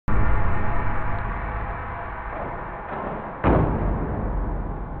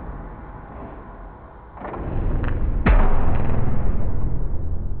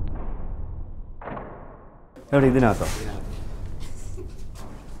എവിടെ ഇതിനകത്തോ?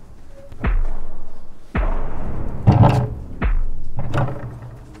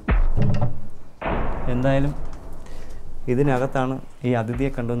 എന്തായാലും ഇതിനകത്താണ് ഈ അതിഥിയെ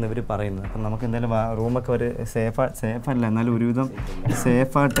കണ്ടുവന്ന് ഇവർ പറയുന്നത്. അപ്പം നമുക്ക് എന്തായാലും റൂമൊക്കെ ഒരു സേഫല്ല, എന്നാലും ഒരുവിധം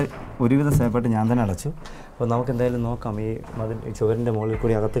സേഫായിട്ട് ഞാൻ തന്നെ അടച്ചു. അപ്പോൾ നമുക്ക് എന്തായാലും നോക്കാം. ഈ ചുവരിൻ്റെ മുകളിൽ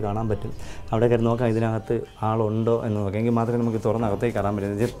കൂടി അകത്ത് കാണാൻ പറ്റും. അവിടെ കയറി നോക്കാം ഇതിനകത്ത് ആളുണ്ടോ എന്ന് നോക്കാം. എങ്കിൽ മാത്രമേ നമുക്ക് തുറന്ന് അകത്തേക്ക് കയറാൻ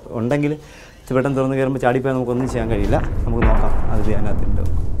പറ്റും. ഉണ്ടെങ്കിൽ പെട്ടെന്ന് തുറന്ന് കയറുമ്പോൾ ചാടിപ്പോയാൽ നമുക്കൊന്നും ചെയ്യാൻ കഴിയില്ല. നമുക്ക് നോക്കാം അതിഥി അതിനകത്തുണ്ടോ.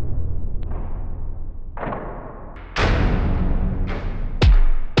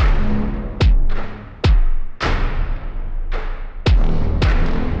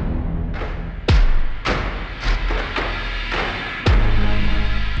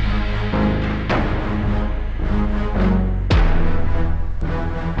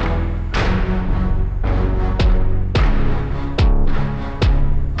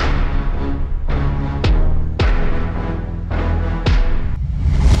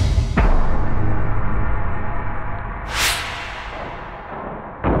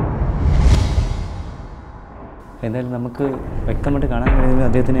 എന്തായാലും നമുക്ക് വ്യക്തമായിട്ട് കാണാൻ കഴിയുന്നത്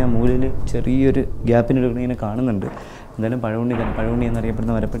അദ്ദേഹത്തിനെ ആ മൂലയിൽ ചെറിയൊരു ഗ്യാപ്പിനിടയിൽ ഇങ്ങനെ കാണുന്നുണ്ട്. എന്തായാലും പഴവുണ്ണി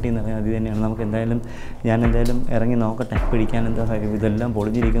എന്നറിയപ്പെടുന്ന വരപ്പെട്ടി എന്ന് പറയുന്നത് അത് തന്നെയാണ്. നമുക്ക് ഞാൻ എന്തായാലും ഇറങ്ങി നോക്കട്ടെ, പിടിക്കാൻ എന്താ കാര്യം. ഇതെല്ലാം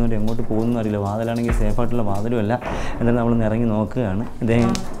പൊളിഞ്ഞിരിക്കുന്നതുകൊണ്ട് എങ്ങോട്ട് പോകുന്നു അറിയില്ല. വാതിലാണെങ്കിൽ സേഫായിട്ടുള്ള വാതിലുമല്ല. എന്തായാലും നമ്മളൊന്ന് ഇറങ്ങി നോക്കുകയാണ്.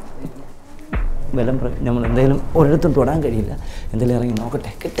 ഇദ്ദേഹം നമ്മൾ എന്തായാലും ഒരിടത്തും തൊടാൻ കഴിയില്ല. എന്തായാലും ഇറങ്ങി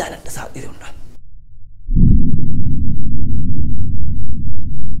നോക്കട്ടെ, കിട്ടാനായിട്ട് സാധ്യതയുണ്ട്.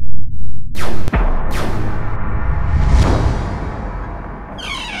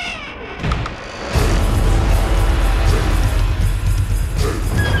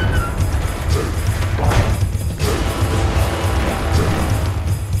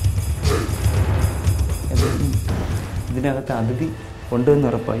 ഇതിനകത്ത് അതിഥി ഉണ്ടെന്ന്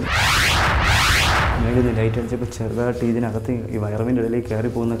ഉറപ്പായി. മേളിൽ ലൈറ്റ് അടിച്ചപ്പോൾ ചെറുതായിട്ട് ഇതിനകത്ത് ഈ വയറവിൻ്റെ ഇടയിലേക്ക് കയറി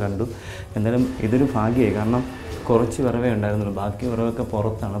പോകുന്ന കണ്ടു. എന്തായാലും ഇതൊരു ഭാഗ്യമായി, കാരണം കുറച്ച് വിറവേ ഉണ്ടായിരുന്നുള്ളൂ, ബാക്കി വിറവൊക്കെ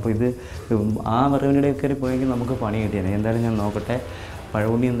പുറത്താണ്. അപ്പോൾ ഇത് ആ വിറവിൻ്റെ ഇടയിൽ കയറി പോയെങ്കിൽ നമുക്ക് പണി കിട്ടിയാണ്. എന്തായാലും ഞാൻ നോക്കട്ടെ.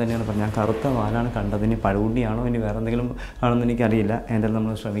 പഴവുണ്ണിയും തന്നെയാണ് പറഞ്ഞത്. ഞാൻ കറുത്ത വാലാണ് കണ്ടത്. ഇനി പഴവുണ്ണിയാണോ ഇനി വേറെ എന്തെങ്കിലും ആണെന്ന് എനിക്കറിയില്ല. എന്തായാലും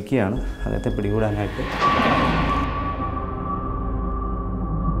നമ്മൾ ശ്രമിക്കുകയാണ് അദ്ദേഹത്തെ പിടികൂടാനായിട്ട്.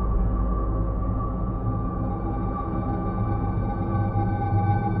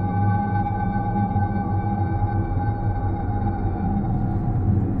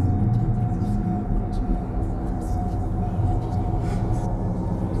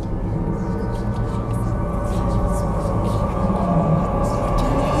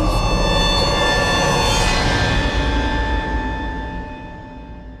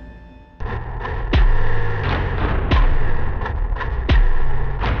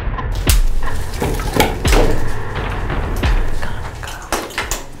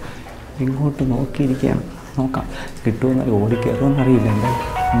 ഇങ്ങോട്ട് നോക്കിയിരിക്കുകയാണ്. നോക്കാം കിട്ടുമെന്നറിയില്ല, ഓടിക്കയറുമെന്നറിയില്ല. എന്തായാലും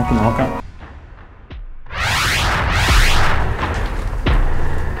നമുക്ക് നോക്കാം.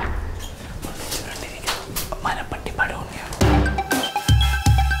 മരപ്പട്ടി പഴവുണ്ണിയാണ്.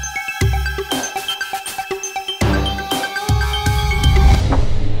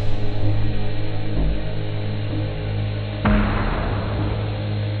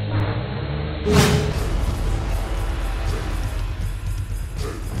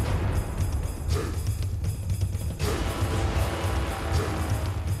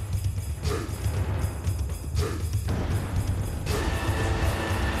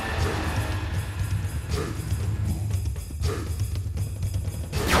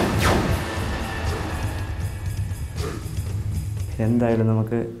 എന്തായാലും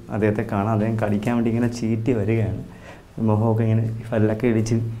നമുക്ക് അദ്ദേഹത്തെ കാണാം. അദ്ദേഹം കടിക്കാൻ വേണ്ടി ഇങ്ങനെ ചീറ്റി വരികയാണ്. മുഖമൊക്കെ ഇങ്ങനെ പല്ലൊക്കെ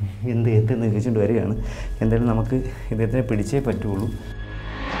ഇടിച്ച് എന്തെന്ന് ചോദിച്ചുകൊണ്ട് വരികയാണ്. എന്തായാലും നമുക്ക് ഇദ്ദേഹത്തിനെ പിടിച്ചേ പറ്റുള്ളൂ.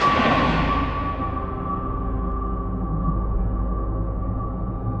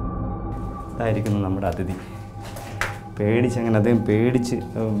 ഇതായിരിക്കുന്നു നമ്മുടെ അതിഥി. പേടിച്ചങ്ങനെ അദ്ദേഹം പേടിച്ച്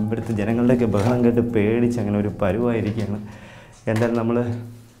ഇവിടുത്തെ ജനങ്ങളുടെയൊക്കെ ബഹളം കേട്ട് പേടിച്ചങ്ങനെ ഒരു പരുവായിരിക്കുകയാണ്. എന്തായാലും നമ്മൾ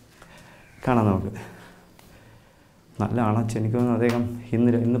കാണാം. നമുക്ക് നല്ല അണച്ച് എനിക്ക് തോന്നുന്നു അദ്ദേഹം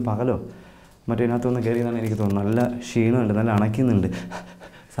ഇന്ന് പകലോ മറ്റേതിനകത്തൊന്ന് കയറിയതാണ് എനിക്ക് തോന്നുന്നു. നല്ല ക്ഷീണമുണ്ട്, നല്ല അണയ്ക്കുന്നുണ്ട്.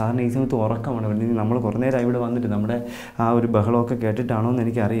 സാധാരണ ഈ സമയത്ത് ഉറക്കമാണ്. പിന്നെ നമ്മൾ കുറേ നേരം ഇവിടെ വന്നിട്ട് നമ്മുടെ ആ ഒരു ബഹളമൊക്കെ കേട്ടിട്ടാണോ എന്ന്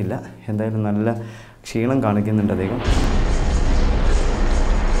എനിക്കറിയില്ല. എന്തായാലും നല്ല ക്ഷീണം കാണിക്കുന്നുണ്ട് അദ്ദേഹം.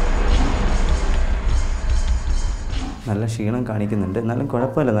 നല്ല ക്ഷീണം കാണിക്കുന്നുണ്ട്. എന്നാലും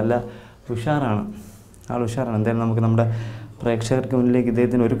കുഴപ്പമില്ല, നല്ല ഉഷാറാണ്, ഉഷാറാണ്. എന്തായാലും നമുക്ക് നമ്മുടെ പ്രേക്ഷകർക്ക് മുന്നിലേക്ക്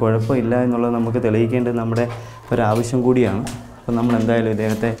ഇദ്ദേഹത്തിന് ഒരു കുഴപ്പമില്ല എന്നുള്ളത് നമുക്ക് തെളിയിക്കേണ്ടത് നമ്മുടെ ഒരാവശ്യം കൂടിയാണ്. അപ്പം നമ്മൾ എന്തായാലും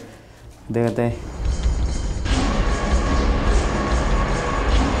ഇദ്ദേഹത്തെ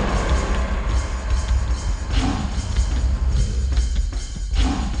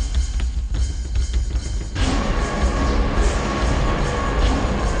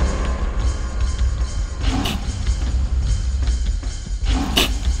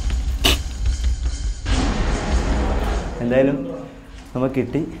എന്തായാലും നമുക്ക്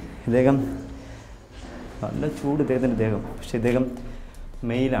കിട്ടി. ഇദ്ദേഹം നല്ല ചൂട് ഇദ്ദേഹത്തിൻ്റെ ദേഹം. പക്ഷേ ഇദ്ദേഹം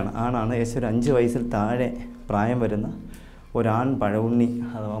ആണാണ്. ഏകദേശം ഒരു 5 വയസ്സിൽ താഴെ പ്രായം വരുന്ന ഒരാൺ പഴവുണ്ണി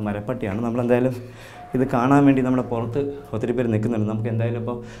അഥവാ മരപ്പട്ടിയാണ്. നമ്മളെന്തായാലും ഇത് കാണാൻ വേണ്ടി നമ്മുടെ പുറത്ത് ഒത്തിരി പേര് നിൽക്കുന്നുണ്ട്. നമുക്ക് എന്തായാലും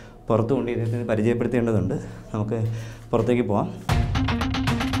ഇപ്പോൾ പുറത്ത് കൊണ്ട് ഇദ്ദേഹത്തിന് പരിചയപ്പെടുത്തേണ്ടതുണ്ട്. നമുക്ക് പുറത്തേക്ക് പോവാം.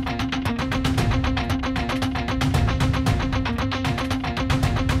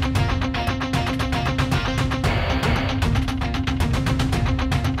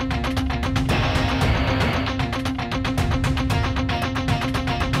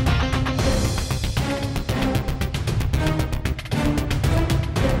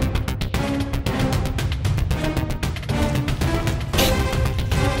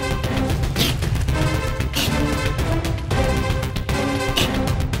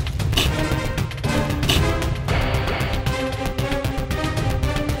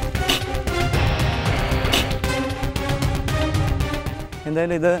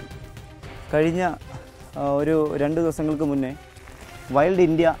 എന്തായാലും ഇത് കഴിഞ്ഞ ഒരു 2 ദിവസങ്ങൾക്ക് മുന്നേ വൈൽഡ്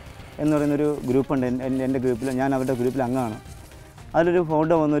ഇന്ത്യ എന്ന് പറയുന്നൊരു ഗ്രൂപ്പുണ്ട് എൻ്റെ ഗ്രൂപ്പിൽ. ഞാൻ അവരുടെ ഗ്രൂപ്പിൽ അംഗമാണ്. അതിലൊരു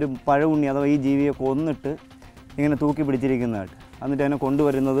ഫോട്ടോ വന്നൊരു പഴവുണ്ണി അഥവാ ഈ ജീവിയെ കൊന്നിട്ട് ഇങ്ങനെ തൂക്കി പിടിച്ചിരിക്കുന്നതായിട്ട്. എന്നിട്ട് അതിനെ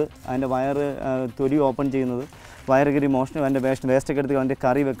കൊണ്ടുവരുന്നത്, അതിൻ്റെ തൊലി ഓപ്പൺ ചെയ്യുന്നത്, വയറുകരി മോഷണം, അതിൻ്റെ വേസ്റ്റൊക്കെ എടുത്ത് അതിൻ്റെ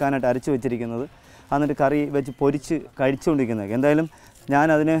കറി വെക്കാനായിട്ട് അരച്ച് വെച്ചിരിക്കുന്നത്, എന്നിട്ട് കറി വെച്ച് പൊരിച്ച് കഴിച്ചുകൊണ്ടിരിക്കുന്നത്. എന്തായാലും ഞാൻ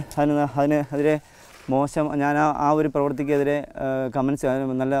അതിനെതിരെ ഞാൻ ആ ഒരു പ്രവൃത്തിക്കെതിരെ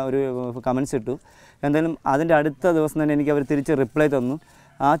നല്ല ഒരു കമൻസ് ഇട്ടു. എന്തായാലും അതിൻ്റെ അടുത്ത ദിവസം തന്നെ എനിക്ക് അവർ തിരിച്ച് റിപ്ലൈ തന്നു.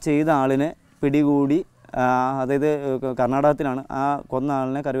 ആ ചെയ്ത ആളിനെ പിടികൂടി, അതായത് കർണാടകത്തിലാണ്, ആ കൊന്ന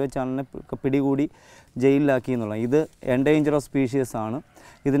ആളിനെ, കറിവെച്ച ആളിനെ പിടികൂടി ജയിലിലാക്കി എന്നുള്ള. ഇത് എൻഡേഞ്ചർ സ്പീഷീസ് ആണ്.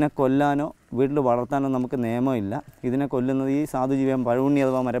 ഇതിനെ കൊല്ലാനോ വീട്ടിൽ വളർത്താനോ നമുക്ക് നിയമമില്ല. ഇതിനെ കൊല്ലുന്നത്, ഈ സാധുജീവിയെ പഴവുണ്ണി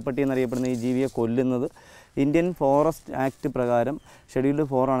അഥവാ മരപ്പട്ടി എന്നറിയപ്പെടുന്ന ഈ ജീവിയെ കൊല്ലുന്നത് ഇന്ത്യൻ ഫോറസ്റ്റ് ആക്ട് പ്രകാരം ഷെഡ്യൂൾഡ്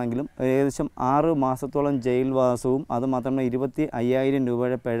 4 ആണെങ്കിലും ഏകദേശം 6 മാസത്തോളം ജയിൽവാസവും അതുമാത്രമല്ല 25,000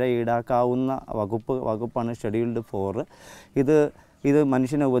 രൂപയുടെ പിഴ ഈടാക്കാവുന്ന വകുപ്പാണ് ഷെഡ്യൂൾഡ് 4. ഇത്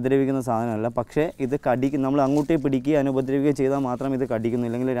മനുഷ്യനെ ഉപദ്രവിക്കുന്ന സാധനമല്ല. പക്ഷേ ഇത് നമ്മൾ അങ്ങോട്ടേ പിടിക്കുക, അതിനെ ഉപദ്രവിക്കുകയോ ചെയ്താൽ മാത്രം ഇത് കടിക്കുന്നു.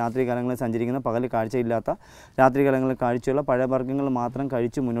 ഇല്ലെങ്കിൽ രാത്രി കാലങ്ങളിൽ സഞ്ചരിക്കുന്ന, പകൽ കാഴ്ചയില്ലാത്ത, രാത്രി കാലങ്ങളിൽ കാഴ്ചയുള്ള പഴവർഗ്ഗങ്ങൾ മാത്രം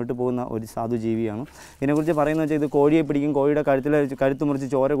കഴിച്ച് മുന്നോട്ട് പോകുന്ന ഒരു സാധുജീവിയാണ്. ഇതിനെക്കുറിച്ച് പറയുന്നത് വെച്ചാൽ ഇത് കോഴിയെ പിടിക്കും, കോഴിയുടെ കഴുത്ത് മുറിച്ച്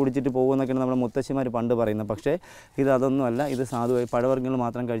ചോര കുടിച്ചിട്ട് പോകുമെന്നൊക്കെയാണ് നമ്മുടെ മുത്തശ്ശിമാർ പണ്ട് പറയുന്നത്. പക്ഷേ അതൊന്നുമല്ല. ഇത് സാധുവായി പഴവർഗ്ഗങ്ങൾ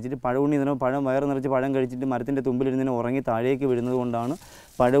മാത്രം കഴിച്ചിട്ട്, പഴവുണ്ണി ഇതിനെ വയറ് നിറച്ച് പഴം കഴിച്ചിട്ട് മരത്തിൻ്റെ തുമ്പിലിരുന്നതിനെ ഉറങ്ങി താഴേക്ക് വീഴുന്നത് കൊണ്ടാണ്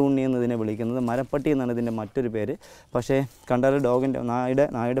പഴവുണ്ണി എന്നതിനെ വിളിക്കുന്നത്. മരപ്പട്ടി എന്നാണ് ഇതിൻ്റെ മറ്റൊരു പേര്. പക്ഷേ കണ്ടാൽ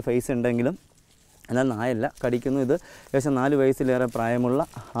നായയുടെ ഫേസ് ഉണ്ടെങ്കിലും എന്നാൽ നായല്ല, കടിക്കുന്നു. ഇത് ഏകദേശം 4 വയസ്സിലേറെ പ്രായമുള്ള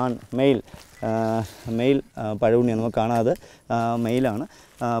മെയിൽ പഴവുണ്ണി. നമുക്ക് കാണാതെ മെയിലാണ്.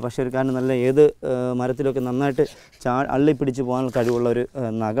 പക്ഷേ ഒരു കാരണം നല്ല ഏത് മരത്തിലൊക്കെ നന്നായിട്ട് അള്ളിപ്പിടിച്ച് പോകാൻ കഴിവുള്ള ഒരു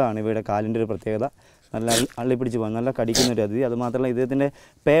നഖമാണ് ഇവയുടെ കാലിൻ്റെ ഒരു പ്രത്യേകത. നല്ല അള്ളിപ്പിടിച്ച് പോകാൻ നല്ല കടിക്കുന്നൊരു അതിഥി. അതുമാത്രമല്ല ഇദ്ദേഹത്തിൻ്റെ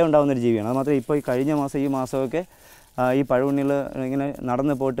ഉണ്ടാകുന്നൊരു ജീവിയാണ്. അതുമാത്രം ഇപ്പോൾ ഈ മാസമൊക്കെ ഈ പഴവുണ്ണികൾ ഇങ്ങനെ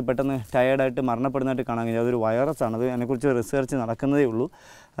നടന്ന് പോയിട്ട് പെട്ടെന്ന് ടയേർഡായിട്ട് മരണപ്പെടുന്നതായിട്ട് കാണാൻ കഴിയും. അതൊരു വൈറസാണ്. അതിനെക്കുറിച്ച് റിസർച്ച് നടക്കുന്നതേ ഉള്ളൂ.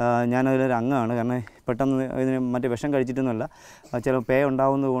 ഞാനതിലൊരു അംഗമാണ്. കാരണം പെട്ടെന്ന് ഇതിന് മറ്റേ വിഷം കഴിച്ചിട്ടൊന്നുമല്ല, ചില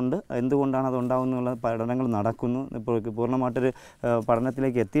ഉണ്ടാകുന്നത് കൊണ്ട് എന്തുകൊണ്ടാണ് അത് ഉണ്ടാകുന്നുള്ള പഠനങ്ങൾ നടക്കുന്നു. ഇപ്പോൾ പൂർണ്ണമായിട്ടൊരു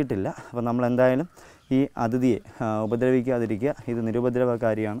പഠനത്തിലേക്ക് എത്തിയിട്ടില്ല. അപ്പോൾ നമ്മളെന്തായാലും ഈ അതിഥിയെ ഉപദ്രവിക്കാതിരിക്കുക. ഇത്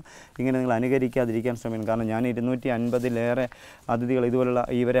നിരുപദ്രവകാരിയാണ്. ഇങ്ങനെ നിങ്ങൾ അനുകരിക്കാതിരിക്കാൻ ശ്രമിക്കണം. കാരണം ഞാൻ 250-ലേറെ അതിഥികൾ ഇതുപോലുള്ള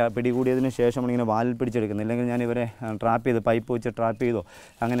ഇവരെ പിടികൂടിയതിന് ശേഷമാണ് ഇങ്ങനെ വാലിൽ പിടിച്ചെടുക്കുന്നത്. ഇല്ലെങ്കിൽ ഞാൻ ഇവരെ ട്രാപ്പ് ചെയ്ത് പൈപ്പ് വെച്ച് ട്രാപ്പ് ചെയ്തോ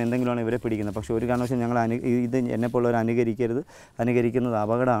അങ്ങനെ എന്തെങ്കിലുമാണ് ഇവരെ പിടിക്കുന്നത്. പക്ഷേ ഒരു കാരണവശാലും ഞങ്ങൾ ഇത് എന്നെപ്പോലുള്ളവർ അനുകരിക്കുന്നത്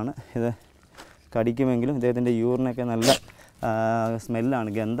അപകടമാണ്. ഇത് കടിക്കുമെങ്കിലും ഇദ്ദേഹത്തിൻ്റെ യൂറിനൊക്കെ നല്ല സ്മെല്ലാണ്,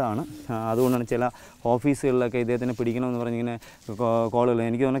 ഗന്ധമാണ്. അതുകൊണ്ടാണ് ചില ഓഫീസുകളിലൊക്കെ ഇദ്ദേഹത്തിനെ പിടിക്കണമെന്ന് പറഞ്ഞിങ്ങനെ കോളുകൾ.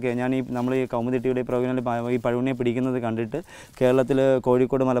 എനിക്ക് തോന്നുന്നു നമ്മൾ ഈ കൗമുദി ടിവിയുടെ പ്രോഗ്രാമിൽ ഈ പഴവുണ്ണിയെ പിടിക്കുന്നത് കണ്ടിട്ട് കേരളത്തിൽ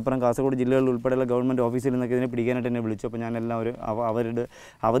കോഴിക്കോട്, മലപ്പുറം, കാസർഗോഡ് ജില്ലകളിൽ ഉൾപ്പെടെയുള്ള ഗവൺമെൻറ് ഓഫീസിൽ നിന്നൊക്കെ ഇതിനെ പിടിക്കാനായിട്ട് എന്നെ വിളിച്ചു. അപ്പോൾ ഞാൻ എല്ലാം അവരുടെ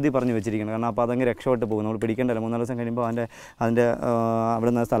അവധി പറഞ്ഞു വെച്ചിരിക്കണം. കാരണം അപ്പോൾ അതങ്ങ് രക്ഷപ്പെട്ട് പോകും. നമ്മൾ പിടിക്കേണ്ടല്ലോ. 3 ദിവസം കഴിയുമ്പോൾ അതിൻ്റെ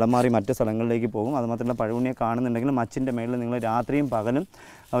അവിടെ നിന്ന് സ്ഥലം മാറി മറ്റ് സ്ഥലങ്ങളിലേക്ക് പോകും. അതുമാത്രമല്ല പഴവുണ്ണിയെ കാണുന്നുണ്ടെങ്കിൽ മച്ചിൻ്റെ മേളിൽ നിങ്ങൾ രാത്രിയും പകലും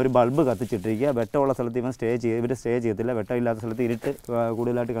ഒരു ബൾബ് കത്തിച്ചിട്ടിരിക്കുക. വെട്ടമുള്ള സ്ഥലത്ത് ഇവർ സ്റ്റേ ചെയ്യത്തില്ല. വെട്ടമില്ലാത്ത സ്ഥലത്ത് ഇരുട്ട്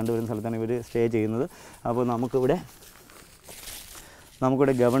കൂടുതലായിട്ട് കണ്ടുവരുന്ന സ്ഥലത്താണ് ഇവർ സ്റ്റേ ചെയ്യുന്നത്. അപ്പോൾ നമുക്കിവിടെ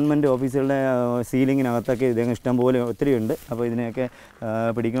ഗവൺമെൻറ് ഓഫീസുകളുടെ സീലിങ്ങിനകത്തൊക്കെ ഇദ്ദേഹം ഇഷ്ടംപോലെ ഒത്തിരി ഉണ്ട്. അപ്പോൾ ഇതിനെയൊക്കെ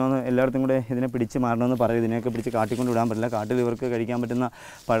പിടിക്കണമെന്ന് എല്ലായിടത്തും കൂടെ ഇതിനെ പിടിച്ച് മാറണമെന്ന് പറയും. ഇതിനെയൊക്കെ പിടിച്ച് കാട്ടിക്കൊണ്ട് വിടാൻ പറ്റില്ല. കാട്ടിൽ ഇവർക്ക് കഴിക്കാൻ പറ്റുന്ന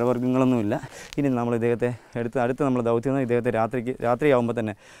പഴവർഗ്ഗങ്ങളൊന്നുമില്ല. ഇനി നമ്മൾ ഇദ്ദേഹത്തെ അടുത്ത് നമ്മൾ ദൗത്യം ഇദ്ദേഹത്തെ രാത്രിയാകുമ്പോൾ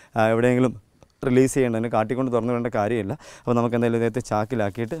തന്നെ എവിടെയെങ്കിലും റിലീസ് ചെയ്യേണ്ടതിന് കാട്ടിക്കൊണ്ട് തുറന്നു വിടേണ്ട കാര്യമില്ല. അപ്പോൾ നമുക്ക് എന്തായാലും ഇദ്ദേഹത്തെ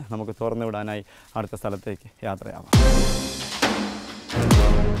ചാക്കിലാക്കിയിട്ട് നമുക്ക് തുറന്നു വിടാനായി അടുത്ത സ്ഥലത്തേക്ക് യാത്രയാവാം.